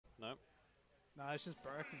Nah, it's just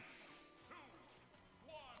broken.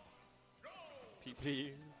 PP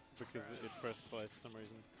because it pressed twice for some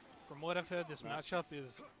reason. From what I've heard, this matchup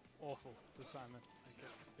is awful for Simon.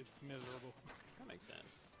 Like it's miserable. That makes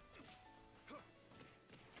sense.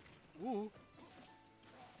 Ooh.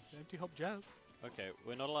 Empty hop jab. Okay,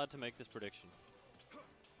 we're not allowed to make this prediction.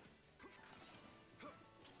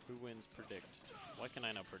 Who wins predict? Why can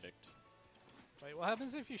I not predict? Wait, what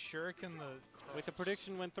happens if you shuriken the... Wait, the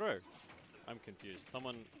prediction went through. I'm confused.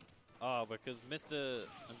 Someone... Oh, because Mr...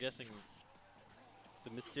 I'm guessing... The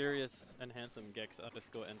mysterious and handsome Gex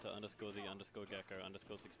underscore enter underscore the underscore gecko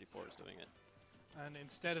underscore 64 is doing it. And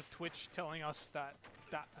instead of Twitch telling us that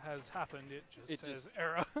that has happened, it just says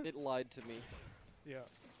error. It lied to me. Yeah.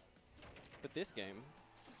 But this game,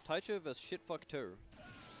 Taicho vs Shitfuck 2.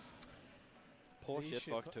 Poor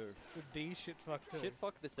Shitfuck 2. The Shitfuck 2.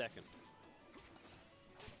 Shitfuck the second.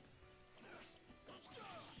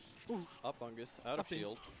 Ooh. Up Bungus, out of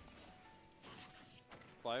shield.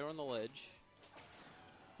 Fire on the ledge.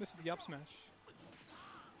 This is the up smash.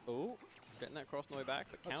 Oh, getting that cross on the way back,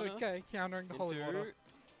 but That's counter. okay, countering the holy water.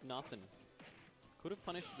 Nothing. Could have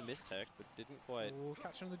punished the mistech, but didn't quite. Ooh,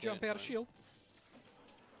 catching the jump out of shield.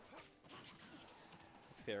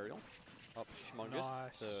 Ferial. Up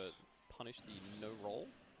Schmungus to punish the no roll.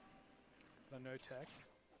 The no tech.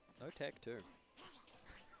 No tech too.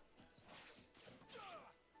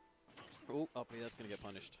 Oh, up here, that's going to get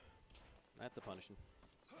punished. That's a punishing.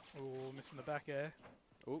 Ooh, missing the back air.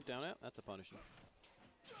 Oh, down out, that's a punishing.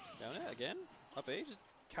 Down out again. Up E, just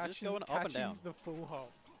going catching up and down. The full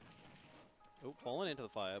hop. Oh, falling into the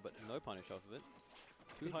fire, but no punish off of it.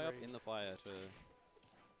 Too high up in the fire to...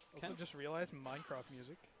 Also just realized Minecraft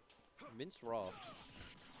music. Minced raft.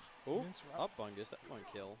 Oh, up Bungus, that won't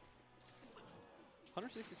kill.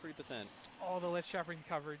 163%. Oh, the ledge shattering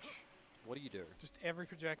coverage. What do you do? Just every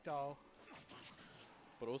projectile.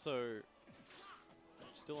 But also,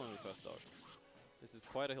 still only first dog. This is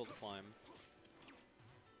quite a hill to climb.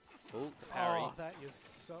 Oh, the parry. Oh, that is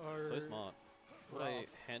so smart. What a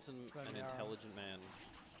handsome and intelligent man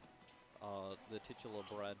the titular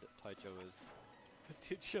Brad Taicho is. The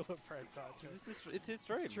titular Brad Taicho. It's his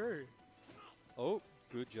stream. It's true. Oh,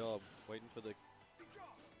 good job. Waiting for the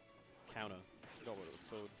counter. I forgot what it was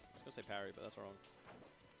called. I was going to say parry, but that's wrong.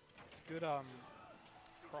 It's good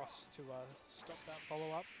cross to stop that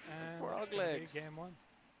follow-up. And frog legs. Game one.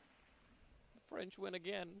 French win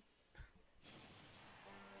again.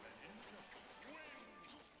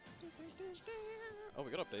 Oh,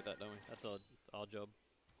 we gotta update that, don't we? That's our job.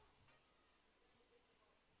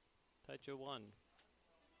 Taicho won.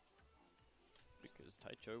 Because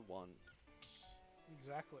Taicho won.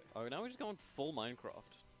 Exactly. Oh, now we're just going full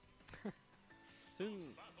Minecraft.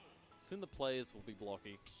 Soon the players will be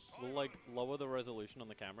blocky. We'll like lower the resolution on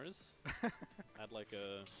the cameras. Add like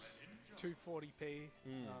a 240p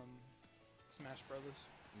Smash Brothers.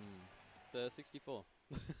 It's a 64.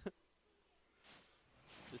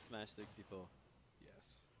 Just Smash 64.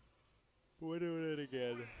 Yes. We're doing it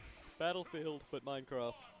again. Battlefield, but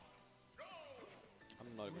Minecraft.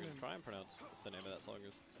 I'm not even going to try and pronounce what the name of that song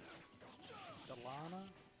is. Delana.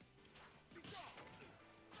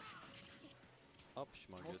 Up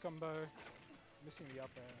Schmungus. More combo. Missing the up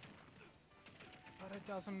air. But it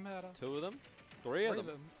doesn't matter. 2 of them? 3 of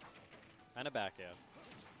them. And a back air.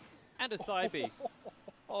 And a side B.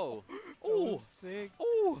 Oh. Oh. Sick.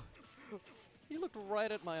 Oh. He looked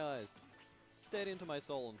right at my eyes. Stared into my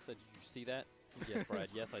soul and said, "Did you see that?" Yes, Brad.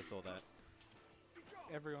 Yes, I saw that.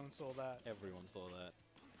 Everyone saw that. Everyone saw that.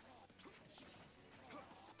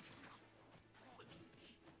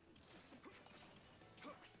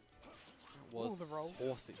 It was the roll.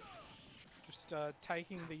 saucy. Just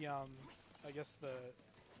taking the, I guess the,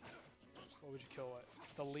 what would you call it?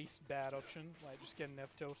 The least bad option, like just getting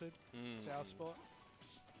F tilted. South spot.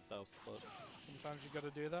 South spot. Sometimes you got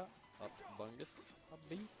to do that. Up Bungus. Up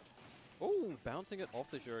B. Oh, bouncing it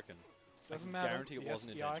off the shuriken. Doesn't matter. Guarantee it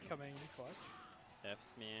wasn't intentional. coming in clutch. F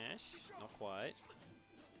smash. Not quite.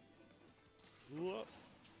 Ooh.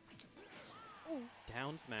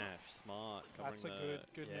 Down smash. Smart. That's a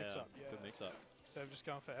good mix-up. Yeah. Good mix-up. Instead of just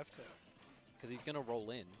going for F2. Because he's going to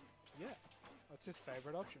roll in. Yeah. That's his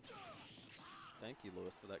favorite option. Thank you,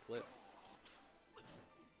 Lewis, for that clip.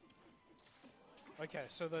 Okay,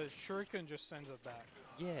 so the shuriken just sends it back.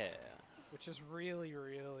 Yeah. Which is really,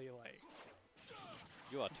 really like...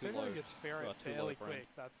 You are too low. Considering it's fairly quick,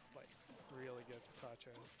 that's like really good for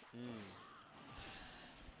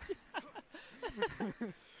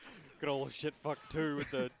Taicho. Good old shit fuck 2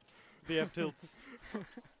 with the F tilts.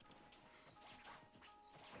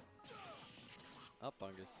 Up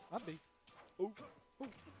Bungus. Up B. Ooh. Ooh.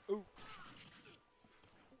 Ooh.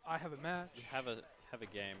 I have a match. You have a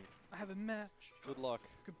game. I have a match. Good luck.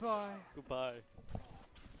 Goodbye. Goodbye.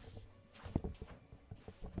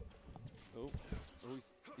 Oh,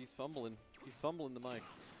 he's fumbling. He's fumbling the mic.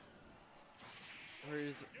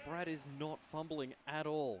 Whereas Brad is not fumbling at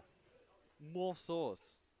all. More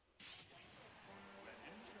sauce.